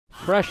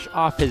Fresh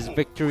off his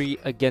victory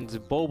against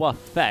Boba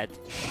Fett,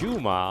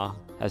 Shu'ma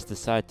has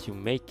decided to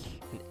make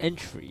an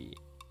entry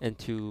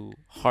into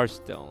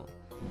Hearthstone.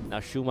 Now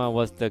Shu'ma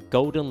was the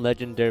golden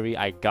legendary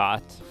I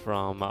got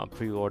from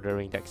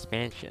pre-ordering the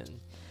expansion.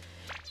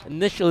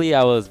 Initially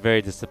I was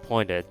very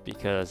disappointed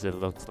because it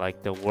looked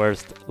like the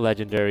worst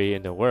legendary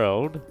in the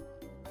world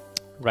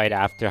right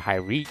after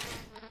Hyreek.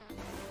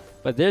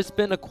 But there's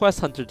been a quest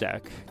hunter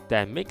deck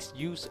that makes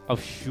use of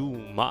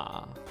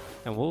Shu'ma,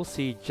 and we'll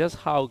see just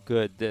how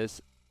good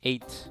this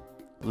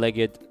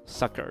 8-legged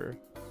sucker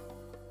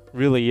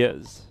really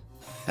is.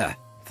 Ha!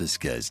 This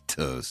guy's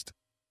toast.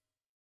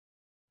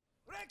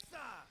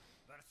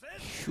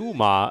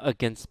 Shu'ma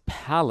against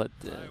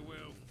Paladin.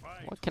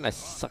 What can I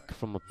suck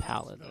from a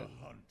Paladin?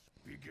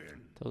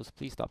 Toast,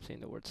 please stop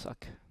saying the word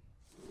suck.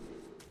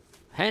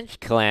 Hench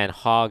Clan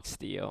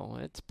Hogsteel.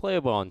 It's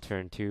playable on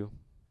turn 2.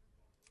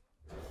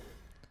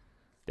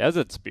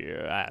 Desert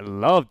Spear. I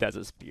love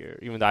Desert Spear,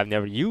 even though I've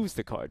never used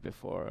the card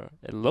before.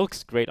 It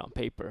looks great on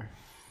paper.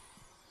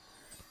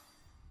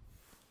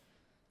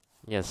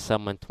 Yes,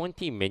 summon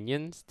 20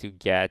 minions to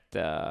get,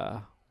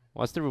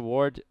 what's the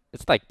reward?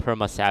 It's like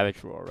Perma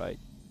Savage Roar, right?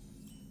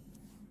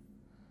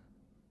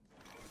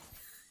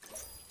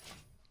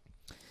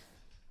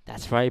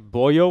 That's right,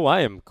 boyo,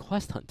 I am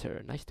Quest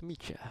Hunter. Nice to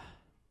meet ya.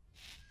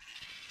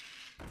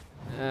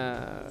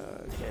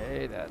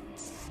 Okay,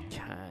 that's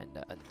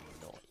kinda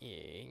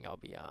annoying, I'll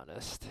be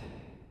honest.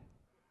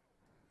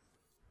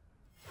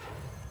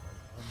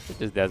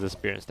 Just Desert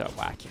Spear and start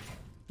whacking.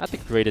 Not the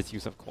greatest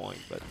use of coin,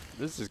 but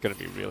this is gonna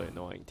be really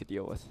annoying to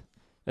deal with.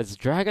 It's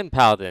Dragon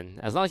Paladin,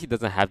 as long as he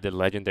doesn't have the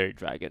legendary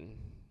dragon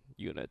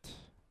unit.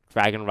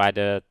 Dragon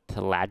Rider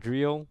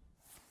Taladriel.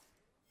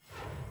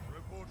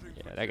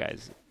 Yeah, that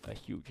guy's a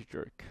huge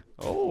jerk.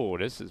 Oh,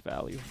 this is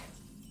value.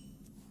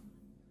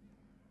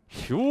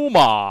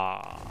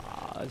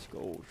 Shu'ma! Let's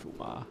go,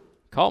 Shu'ma.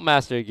 Cult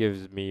Master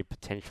gives me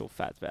potential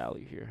fat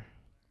value here.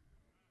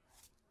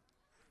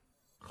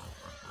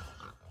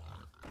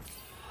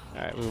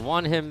 Alright, we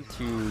want him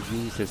to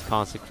use his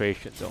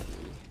consecration, don't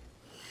we?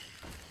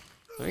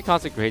 When he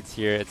consecrates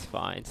here, it's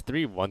fine. It's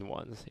 3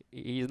 1/1s.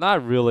 He's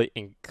not really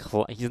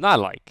he's not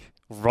like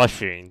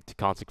rushing to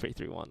consecrate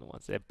 3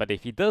 1/1s. But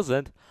if he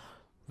doesn't,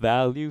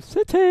 Value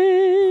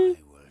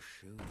City!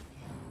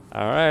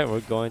 Alright, we're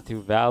going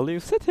to Value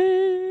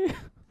City!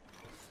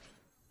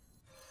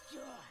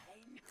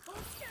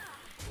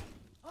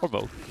 Or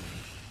both.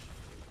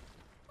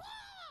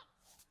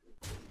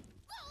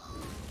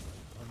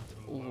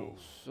 Ooh,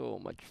 so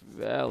much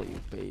value,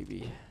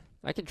 baby.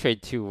 I can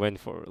trade 2 win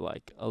for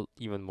like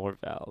even more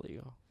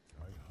value.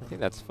 I think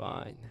that's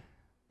fine.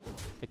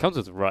 It comes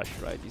with rush,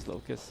 right? These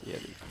locusts? Yeah.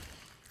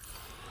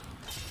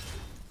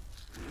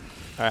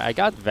 Alright, I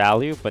got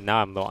value, but now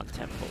I'm low on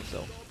tempo,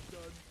 so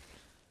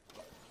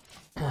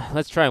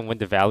let's try and win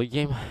the value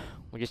game.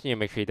 We just need to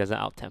make sure he doesn't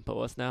out-tempo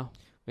us now.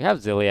 We have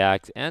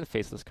Ziliax and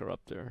Faceless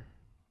Corruptor.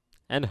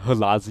 And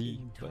Halazi.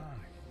 But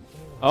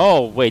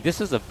oh, wait,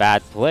 this is a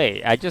bad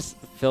play. I just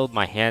filled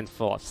my hand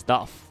full of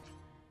stuff.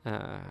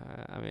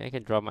 I mean, I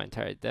can draw my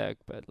entire deck,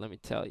 but let me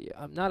tell you,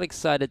 I'm not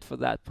excited for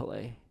that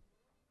play.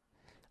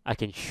 I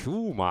can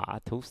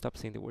Shu'ma. Toast, stop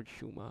saying the word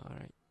Shu'ma.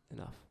 Alright,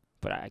 enough.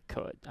 But I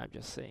could. I'm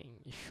just saying,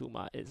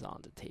 Shu'ma is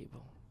on the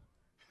table.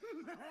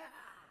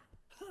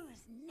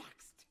 Who's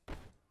next?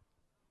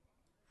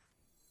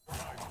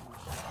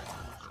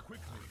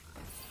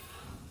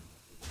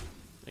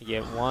 I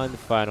get one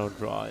final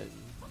draw in.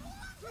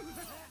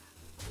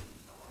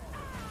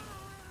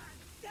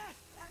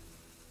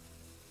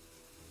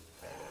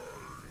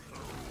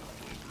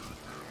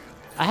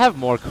 I have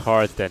more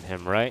cards than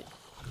him, right?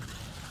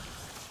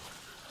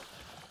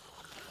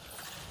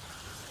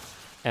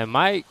 And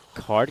my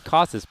card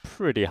cost is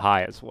pretty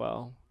high as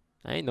well.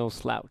 I ain't no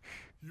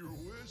slouch.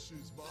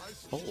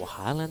 Oh,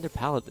 Highlander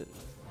Paladin.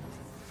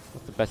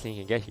 What's the best thing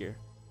you can get here?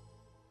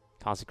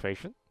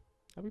 Consecration?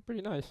 That'd be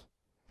pretty nice.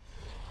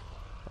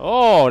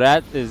 Oh,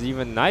 that is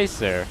even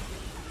nicer.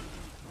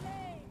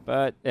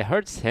 But it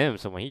hurts him,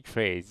 so when he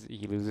trades,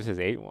 he loses his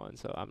 8-1.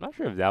 So I'm not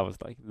sure if that was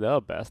like the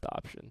best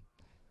option.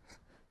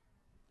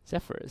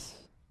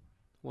 Zephyrus.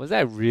 Was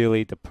that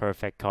really the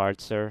perfect card,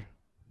 sir?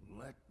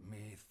 Let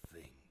me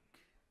think.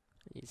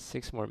 I need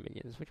 6 more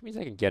minions, which means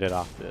I can get it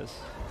off this.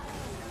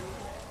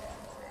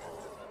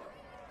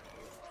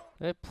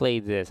 I play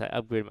this, I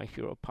upgrade my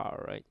hero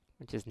power, right?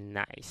 Which is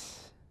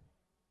nice.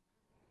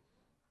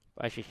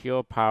 But I should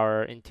hero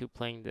power into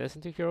playing this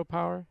into hero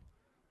power?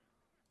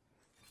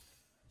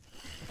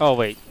 Oh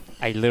wait,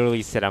 I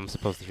literally said I'm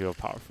supposed to hero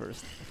power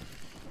first.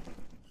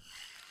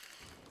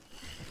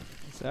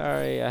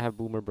 Sorry, I have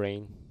boomer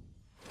brain.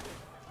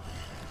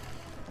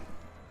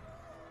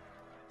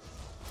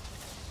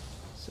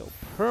 So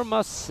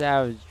Perma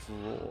Savage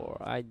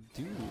Roar. I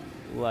do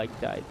like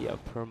the idea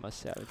of Perma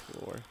Savage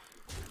Roar.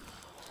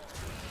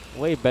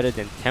 Way better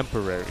than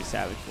temporary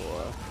Savage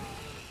Roar.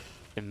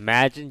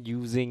 Imagine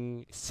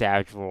using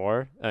Savage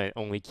Roar and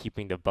only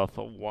keeping the buff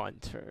for 1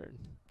 turn.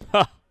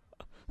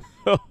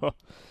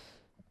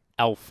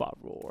 Alpha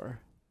Roar.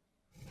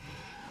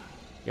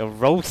 You're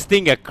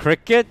roasting a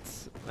cricket?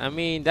 I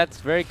mean, that's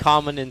very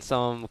common in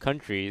some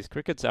countries.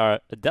 Crickets are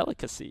a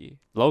delicacy.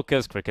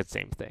 Locust, cricket,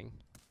 same thing.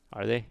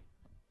 Are they?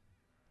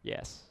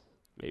 Yes.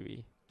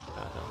 Maybe. I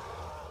don't know.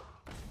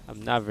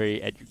 I'm not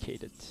very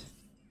educated.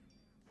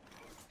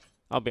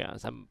 I'll be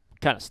honest, I'm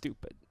kind of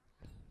stupid.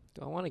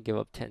 Do I want to give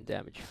up 10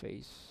 damage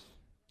phase?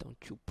 Don't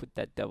you put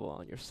that devil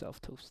on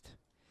yourself, Toast.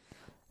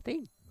 I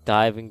think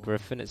Diving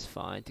Griffin is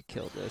fine to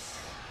kill this.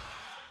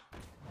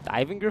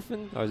 Diving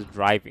Griffin? Or is it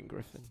Driving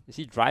Griffin? Is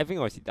he driving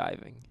or is he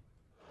diving?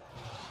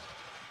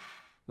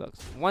 Look,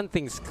 one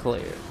thing's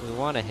clear. We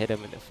want to hit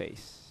him in the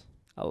face.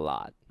 A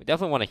lot. We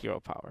definitely want a hero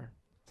power.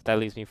 So that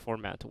leaves me 4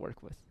 mana to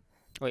work with.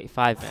 Wait,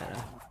 5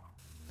 mana.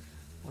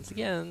 Once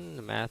again,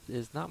 the math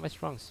is not my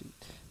strong suit.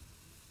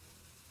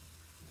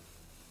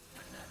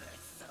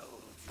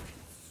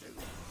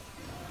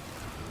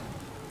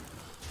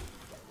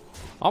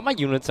 All my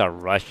units are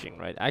rushing,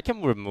 right? I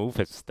can remove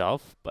his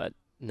stuff, but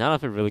none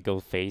of it really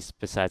goes face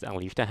besides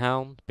Unleash the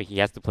Hound. But he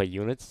has to play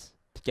units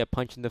to get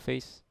punched in the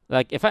face.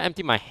 Like, if I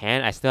empty my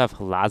hand, I still have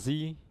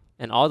Halazi.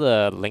 And all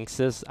the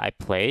Lynxes I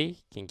play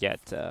can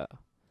get a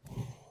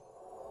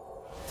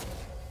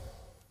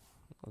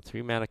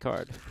 3 mana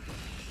card.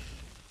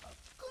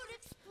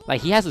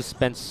 Like, he has to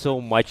spend so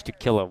much to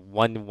kill a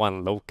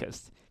 1/1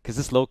 Locust. Because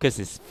this Locust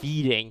is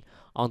feeding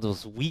on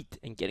those wheat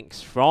and getting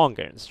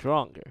stronger and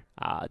stronger.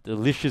 Ah,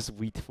 delicious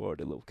wheat for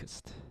the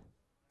Locust.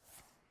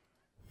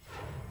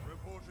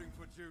 Reporting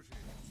for duty.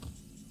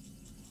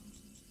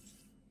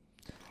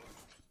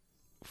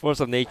 Force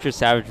of Nature,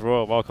 Savage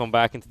Royal, welcome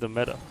back into the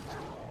meta.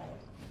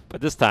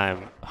 But this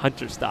time,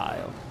 Hunter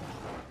style.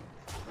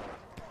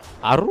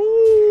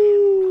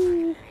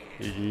 Aru!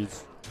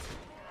 GG's.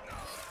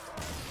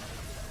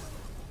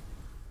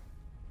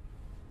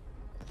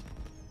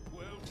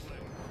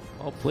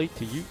 I'll play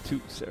to you too,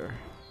 sir.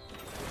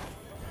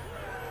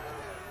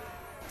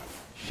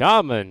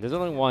 Shaman! There's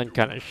only one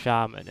kind of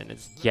shaman, and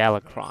it's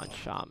Galakron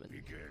Shaman.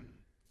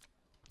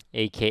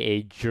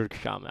 AKA Jerk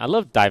Shaman. I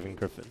love Diving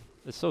Griffin.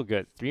 It's so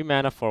good. 3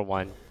 mana for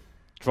 1.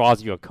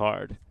 Draws you a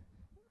card.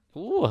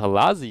 Ooh,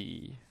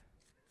 Halazi.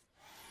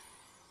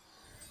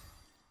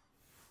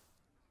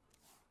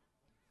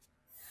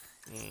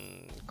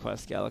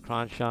 Quest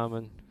Galakron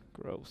Shaman.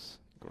 Gross.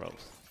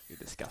 Gross. You're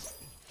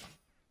disgusting.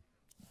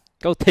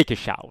 Go take a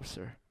shower,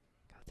 sir.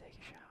 Go take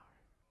a shower.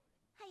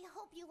 I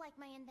hope you like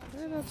my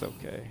invention. That's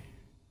okay.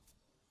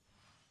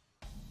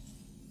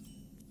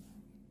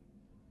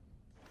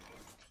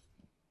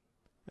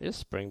 I just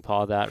spring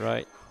paw that,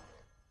 right?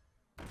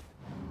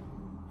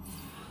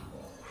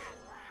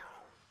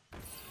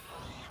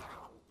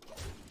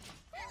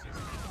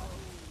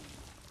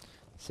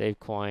 Save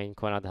coin,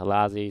 coin out the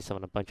Halazi,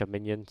 summon a bunch of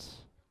minions.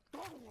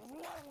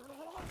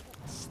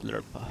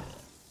 Slurpa.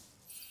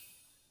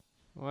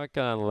 What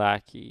kind of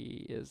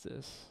lackey is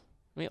this?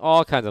 I mean,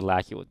 all kinds of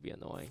lackey would be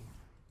annoying.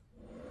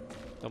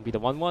 Don't be the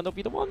 1/1, don't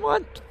be the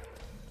 1/1!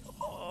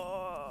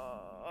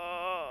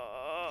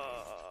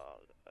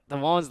 The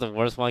 1's the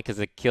worst one because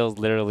it kills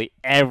literally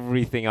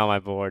everything on my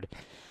board.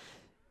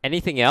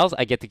 Anything else,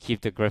 I get to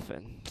keep the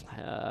Griffin.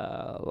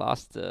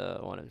 Lost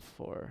 1 and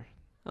 4.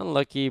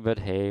 Unlucky, but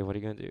hey, what are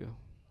you gonna do?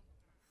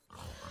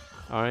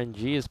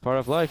 RNG is part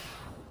of life.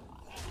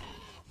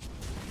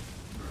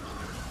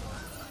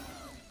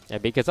 Yeah,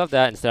 because of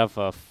that, instead of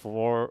a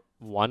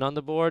 4/1 on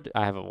the board,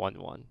 I have a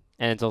 1/1.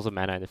 And it's also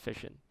mana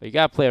inefficient. But you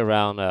gotta play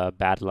around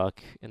bad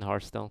luck in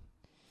Hearthstone.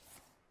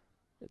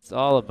 It's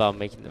all about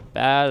making the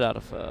bad out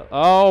of a...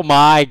 Oh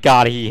my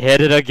god, he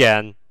hit it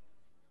again!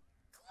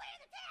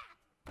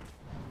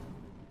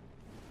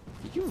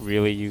 Did you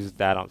really use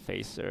that on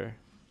face, sir?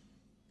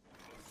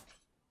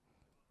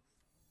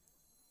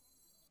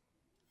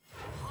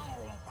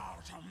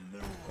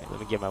 Okay, let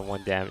me get my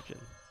 1 damage in.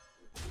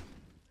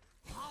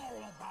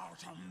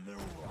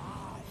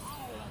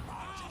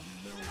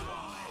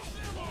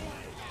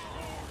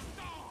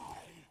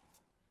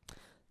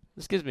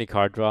 This gives me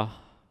card draw.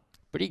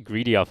 Pretty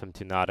greedy of him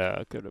to not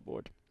clear the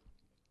board.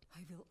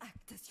 I will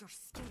act as your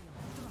scale.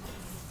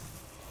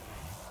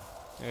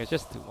 Okay, it's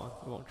just 2/1.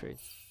 We won't trade.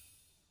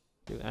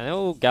 Dude, I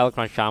know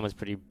Galakron Shaman's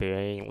pretty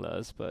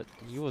brainless, but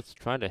he was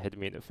trying to hit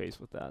me in the face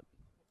with that.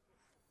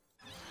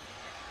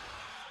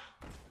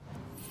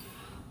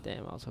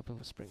 Damn, I was hoping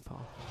for Spring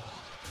Paw.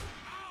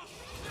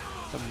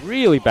 Some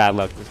really bad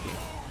luck this game.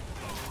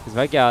 Because if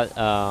I got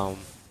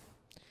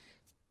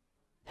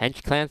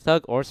Hench Clan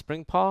Thug or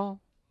Spring Paw,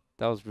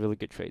 that was really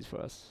good trades for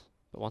us.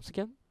 But once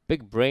again,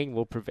 big brain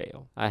will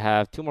prevail. I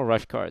have 2 more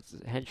rush cards,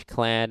 Hench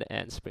Clan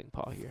and Spring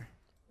Paw here.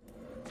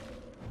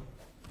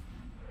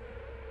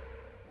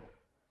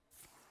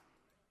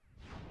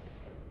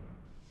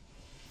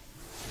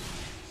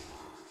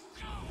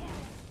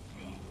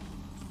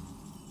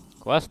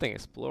 Questing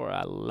Explorer,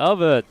 I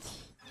love it! Of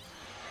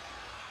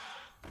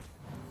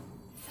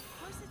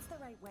course it's the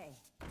right way.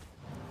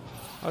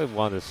 Probably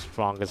one of the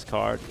strongest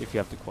card if you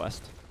have to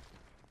quest.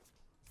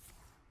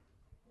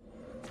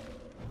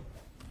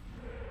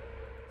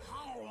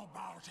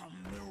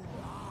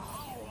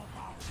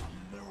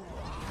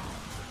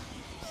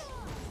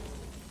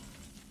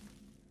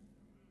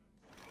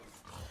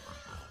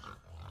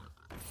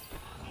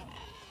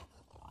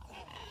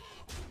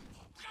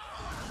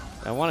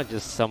 I want to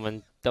just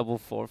summon double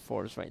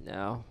 4/4s right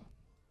now.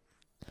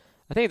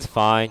 I think it's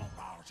fine.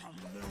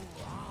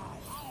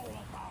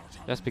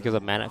 Just because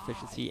of mana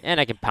efficiency, and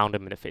I can pound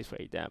him in the face for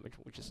 8 damage,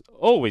 which is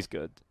always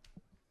good.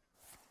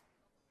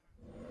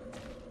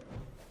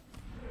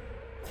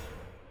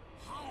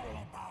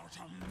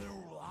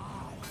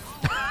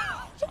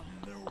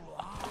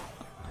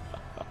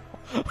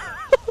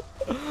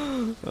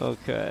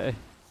 Okay.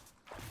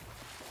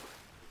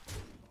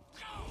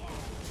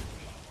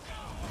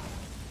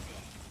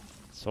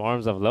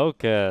 Swarms of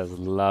locusts,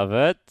 love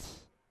it.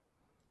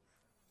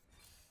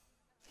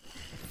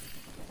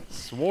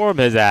 Swarm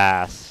his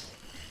ass.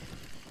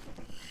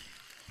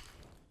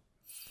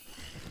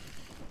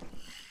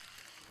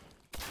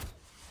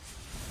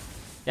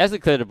 He has to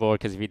clear the board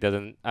because if he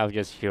doesn't, I'll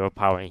just hero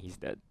power and he's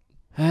dead.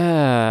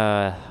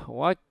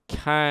 What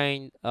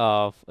kind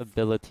of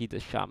ability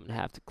does Shaman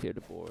have to clear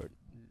the board?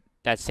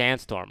 That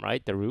Sandstorm,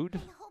 right? The Rude? I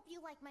hope you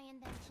like my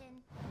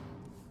invention.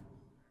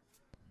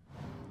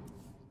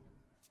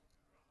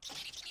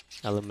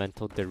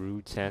 Elemental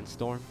Darude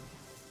Sandstorm.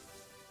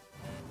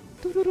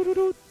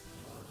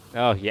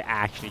 Oh, he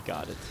actually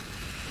got it.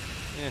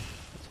 Yeah,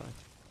 that's fine.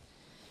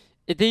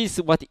 It is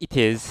what it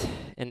is,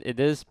 and it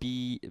is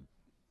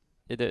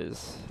it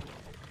is.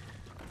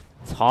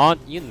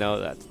 Taunt, you know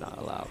that's not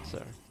allowed,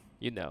 sir.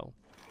 You know.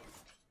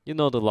 You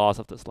know the laws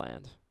of this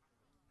land.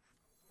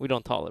 We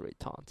don't tolerate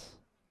taunts.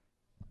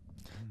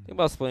 Think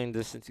about splitting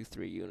this into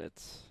 3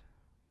 units.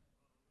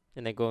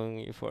 And then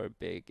going for a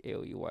big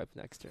AoE wipe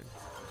next turn.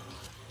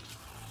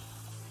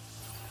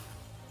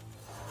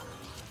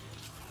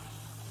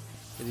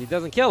 If he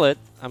doesn't kill it,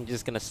 I'm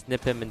just gonna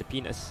snip him in the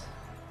penis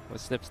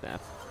with Snip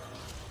Snap.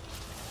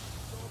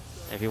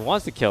 And if he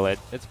wants to kill it,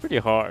 it's pretty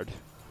hard.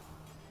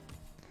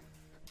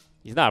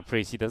 He's not a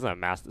priest, he doesn't have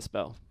Master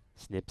Spell.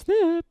 Snip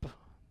Snip!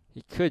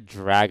 He could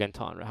Dragon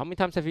Taunt. How many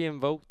times have he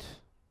invoked?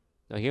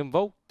 No, he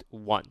invoked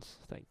once,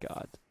 thank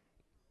God.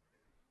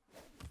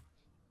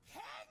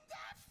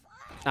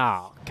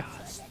 Oh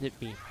God, snip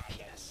me in my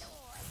penis.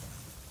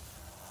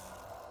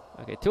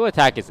 Okay, 2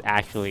 attack is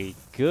actually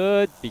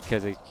good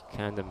because it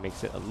kind of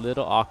makes it a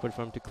little awkward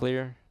for him to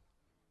clear.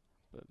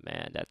 But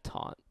man, that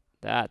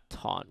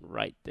taunt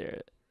right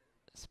there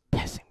is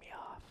pissing me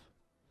off.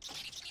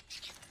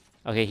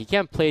 Okay, he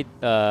can't play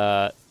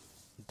the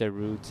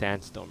Rude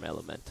Sandstorm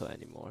Elemental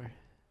anymore.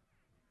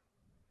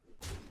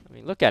 I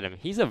mean, look at him.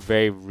 He's a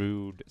very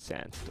rude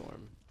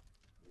Sandstorm.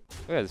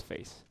 Look at his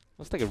face.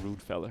 Looks like a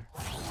rude feller.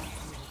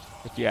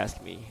 If you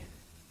ask me.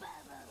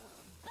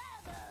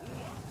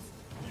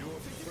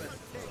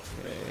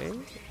 Okay.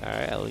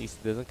 Alright, at least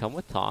it doesn't come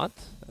with taunt.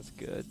 That's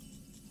good.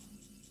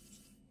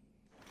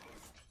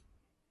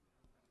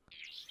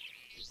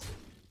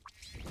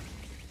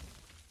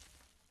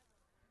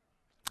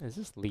 Is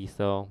this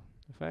lethal?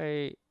 If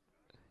I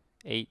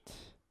 8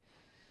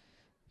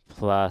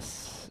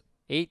 plus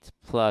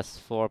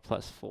 4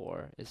 plus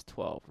 4 is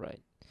 12,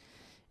 right?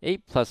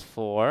 8 plus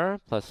 4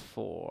 plus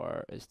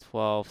 4 is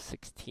 12,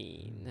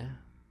 16.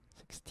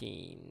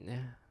 16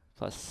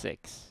 plus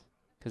 6.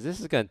 Because this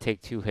is going to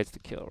take 2 hits to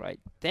kill, right?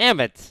 Damn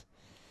it!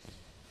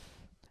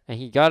 And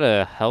he got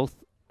a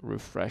health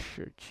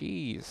refresher.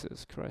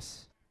 Jesus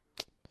Christ.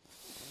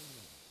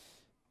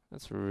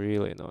 That's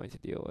really annoying to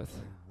deal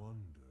with.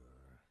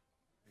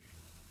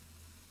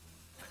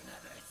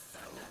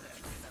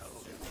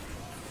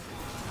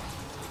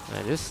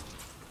 Man, this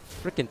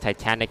freaking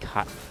Titanic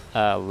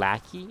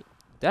lackey.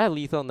 Did I have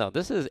lethal? No,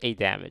 this is 8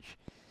 damage.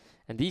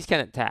 And these can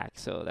attack,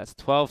 so that's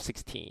 12,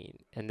 16.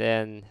 And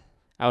then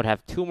I would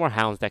have 2 more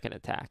hounds that can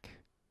attack.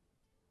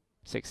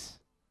 6.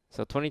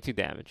 So 22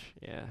 damage.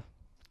 Yeah,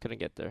 couldn't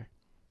get there.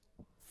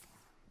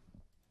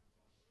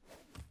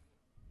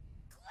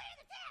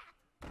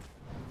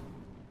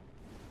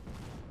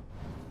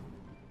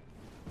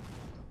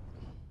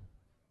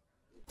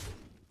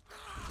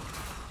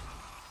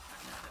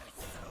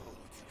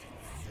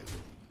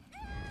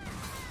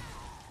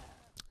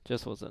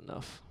 Just wasn't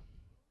enough.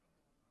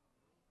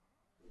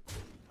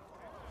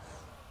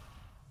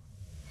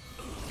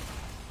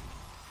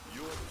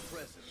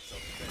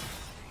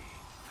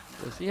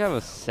 Does he have a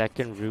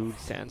second Rude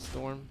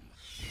Sandstorm?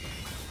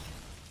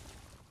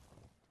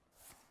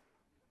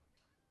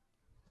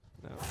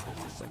 No,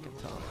 it's the second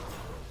top.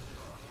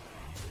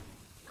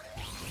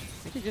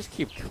 I can just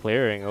keep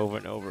clearing over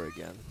and over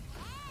again.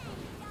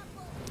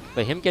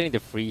 But him getting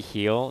the free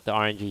heal, the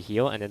RNG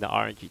heal, and then the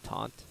RNG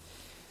taunt.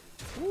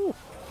 Woo.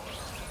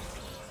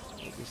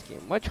 Made this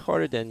game much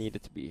harder than it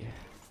needed to be.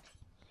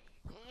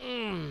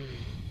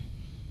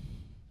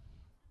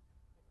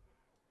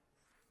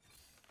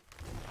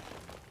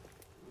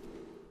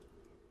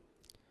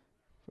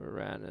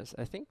 Varanus.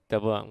 I think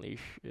double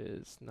unleash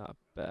is not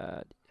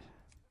bad.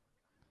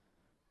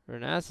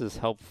 Varanus is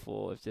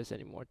helpful if there's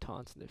any more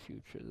taunts in the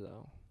future,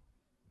 though.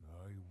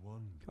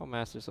 Oh,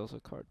 Master's also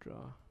card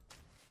draw.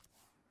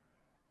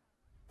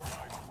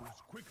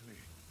 Quickly.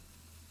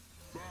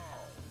 Bow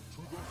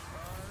to the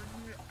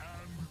fang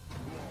and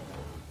claw.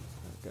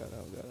 Oh god,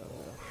 oh god, oh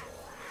god.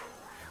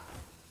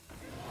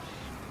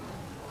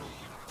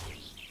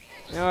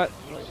 You know what?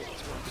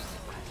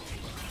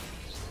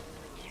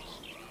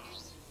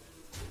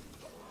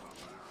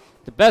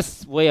 The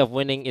best way of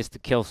winning is to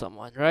kill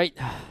someone, right?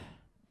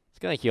 He's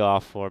gonna heal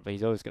off 4, but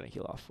he's always gonna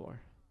heal off 4.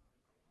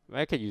 I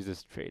mean, I could use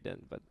this trade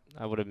in, but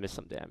I would have missed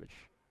some damage.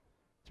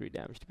 3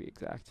 damage to be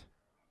exact.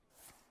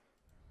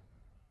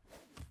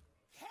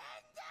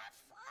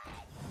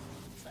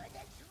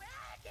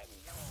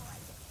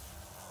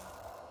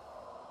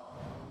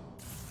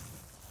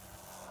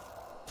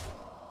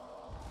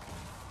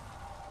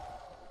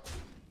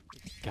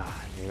 God,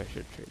 maybe I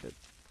should have traded.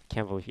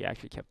 Can't believe he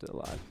actually kept it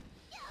alive.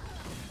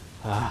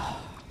 I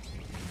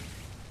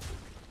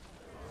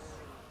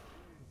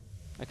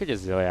could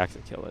just Zilliax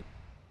and kill it.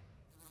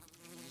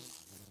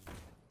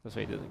 This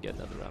way he doesn't get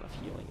another round of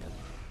healing in.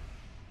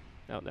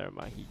 No, never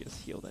mind. He gets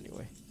healed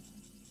anyway.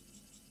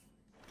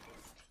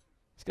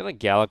 He's gonna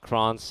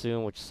Galakron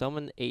soon, which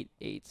summon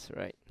 8/8s,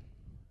 right?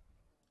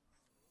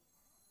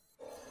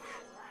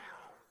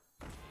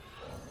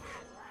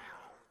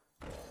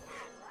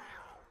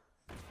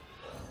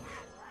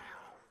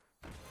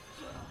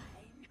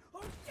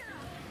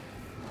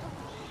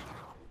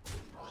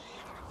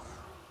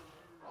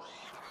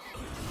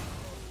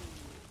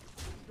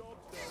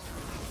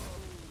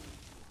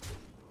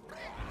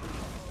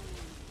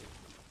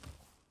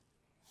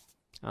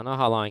 I don't know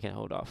how long I can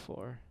hold off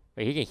for.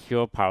 Wait, he can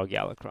heal Power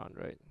Galakron,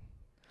 right?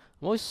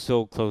 I'm always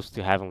so close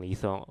to having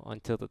lethal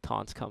until the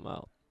taunts come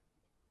out.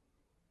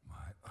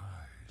 My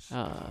eyes.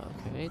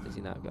 Okay, does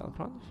he not have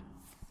Galakron?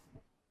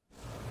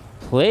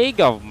 Plague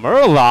of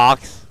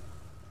Murlocs?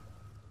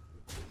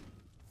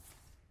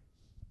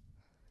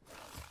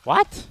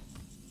 What?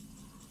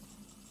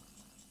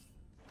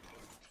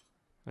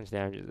 How much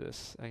damage is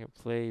this? I can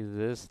play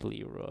this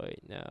Leroy.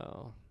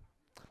 No.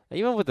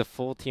 Even with the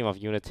full team of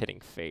units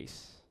hitting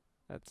face.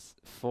 That's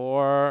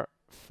 4.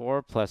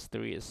 4 plus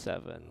 3 is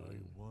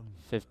 7.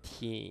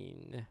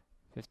 15.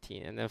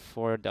 15. And then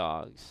 4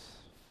 dogs.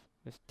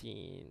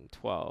 15,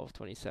 12,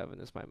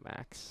 27 is my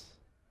max.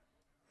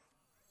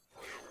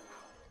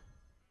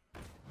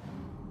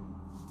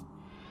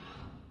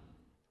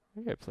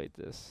 Maybe I played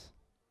this.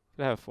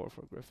 Could have 4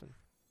 for Griffin.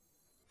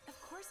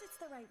 Of course it's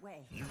the right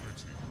way.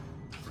 Unity,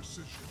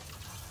 precision,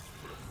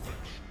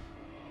 perfection.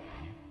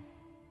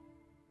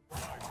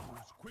 Time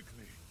moves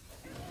quickly.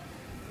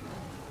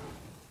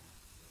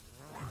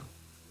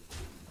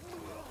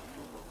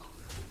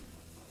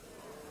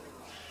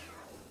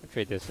 I'll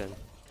trade this in.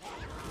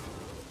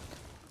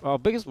 Well,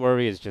 biggest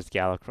worry is just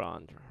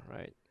Galakron,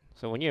 right?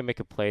 So when you make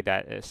a play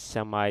that is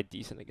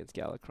semi-decent against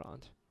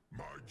Galakron.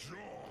 My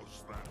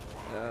jaws that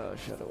Oh,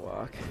 Shadow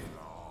Walk.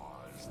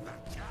 claws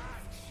that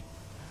catch.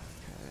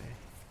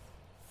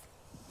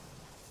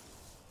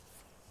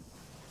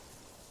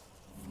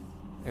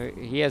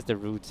 Okay. He has the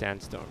Rude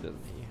Sandstorm, doesn't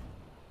he?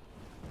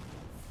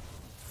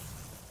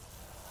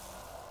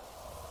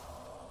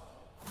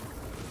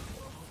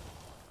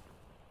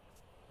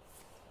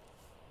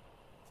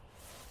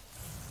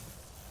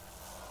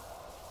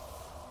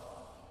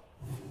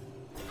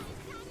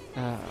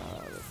 The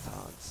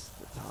taunts,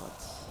 the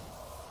taunts.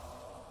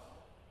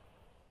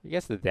 He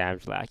gets the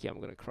damage lackey,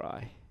 I'm gonna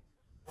cry.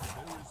 There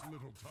is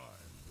little time.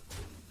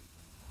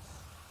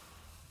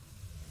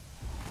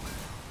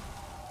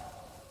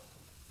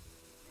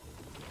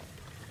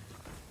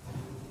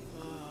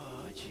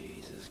 Oh,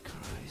 Jesus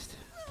Christ.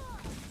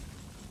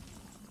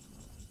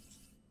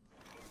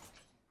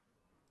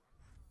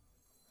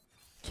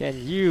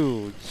 Can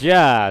you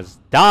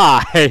just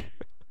die?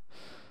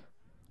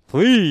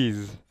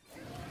 Please.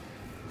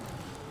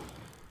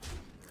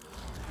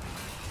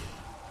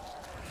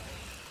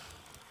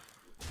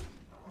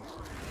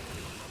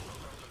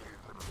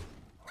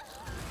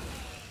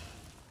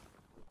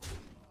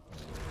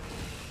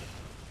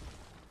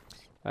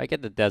 If I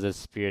get the Desert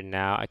Spear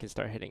now, I can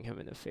start hitting him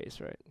in the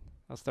face, right?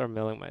 I'll start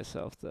milling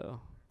myself,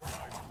 though.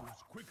 Time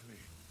moves quickly.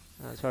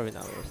 It's probably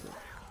not worth it.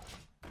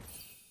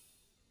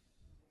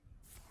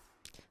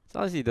 As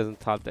long as he doesn't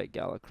top that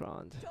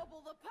Galakron.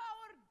 Double the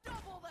power,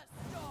 double the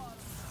storm.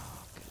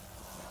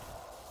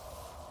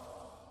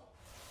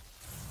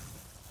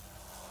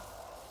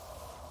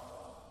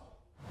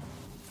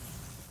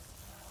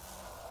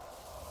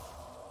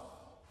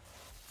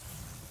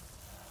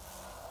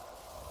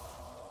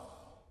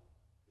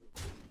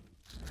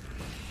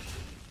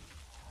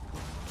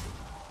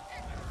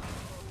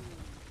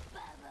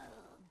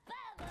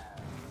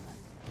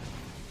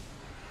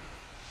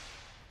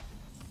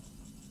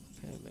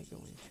 Okay, Mega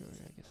Wind Fury,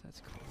 I guess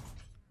that's cool.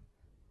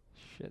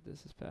 Shit,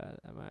 this is bad.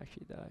 I might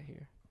actually die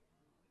here.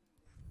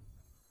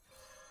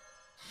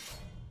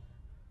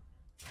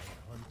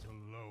 Hunt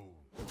alone.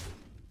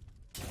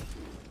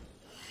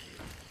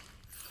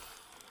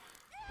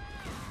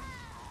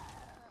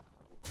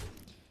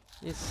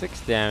 He has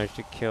 6 damage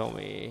to kill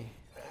me.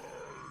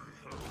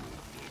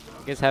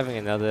 I guess having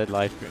another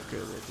life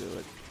drinker will do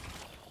it.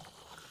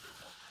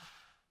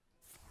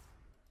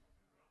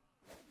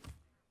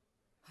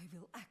 I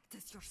will act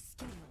as your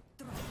scale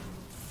thrower.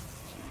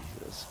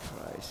 Jesus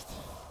Christ.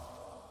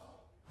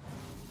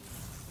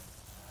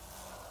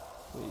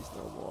 Please,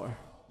 no more.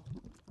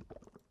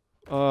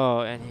 Oh,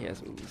 and he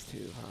has moves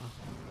too, huh?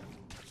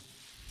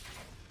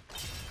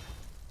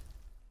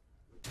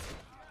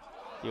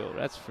 Yo,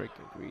 that's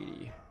freaking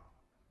greedy.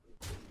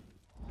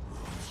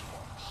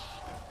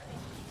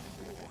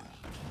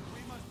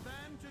 We must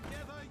band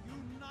together,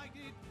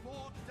 united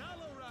for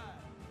Dalaran.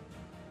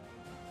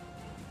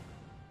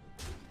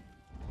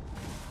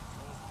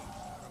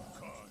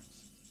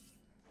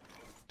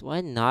 Do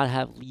I not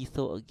have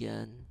lethal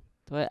again?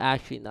 Do I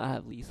actually not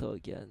have lethal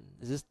again?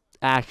 Is this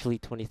actually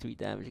 23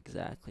 damage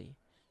exactly?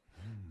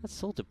 That's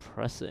so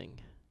depressing.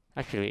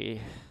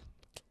 Actually,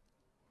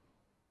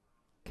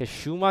 because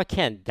Shu'ma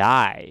can't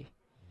die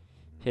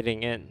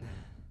hitting in.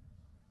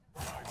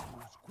 I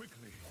moves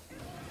quickly.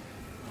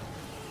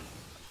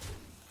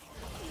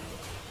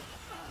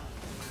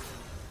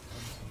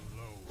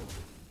 Low.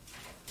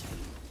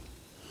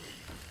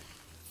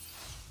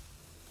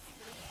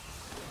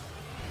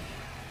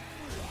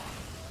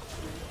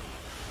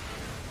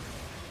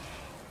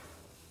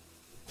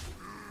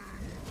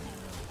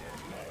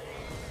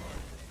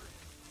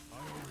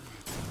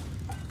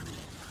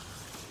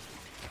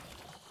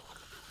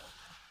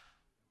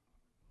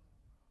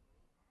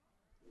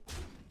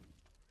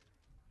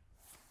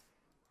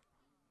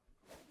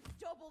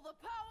 Double the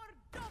power,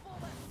 double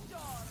the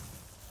storm.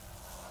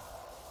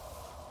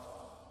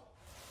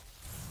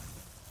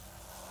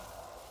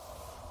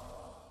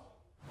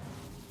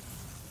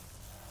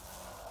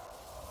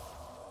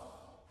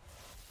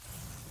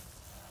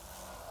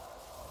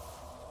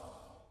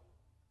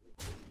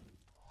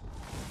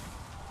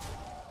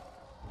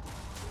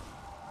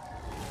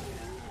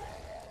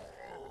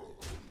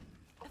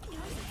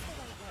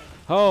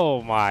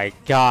 Oh my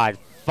god,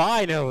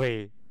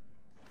 finally!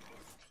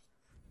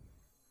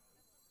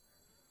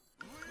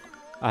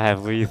 I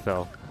have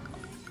lethal.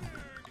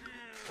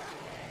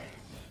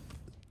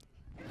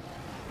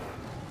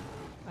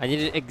 I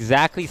needed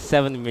exactly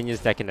 7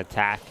 minions that can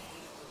attack.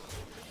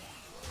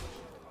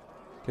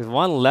 Because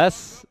one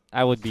less,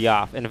 I would be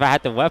off. And if I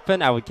had the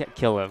weapon, I would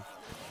kill him.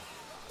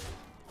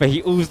 But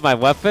he oozed my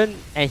weapon,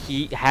 and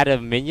he had a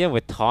minion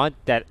with taunt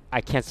that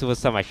I can't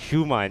suicide my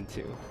Shu'ma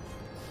into.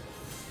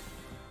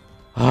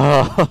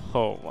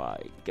 Oh my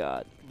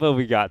god. But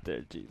we got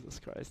there, Jesus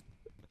Christ.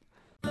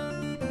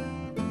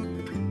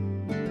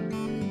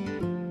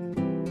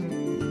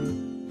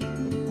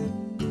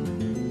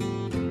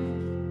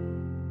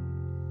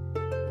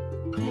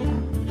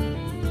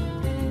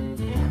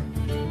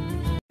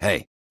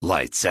 Hey,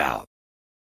 lights out.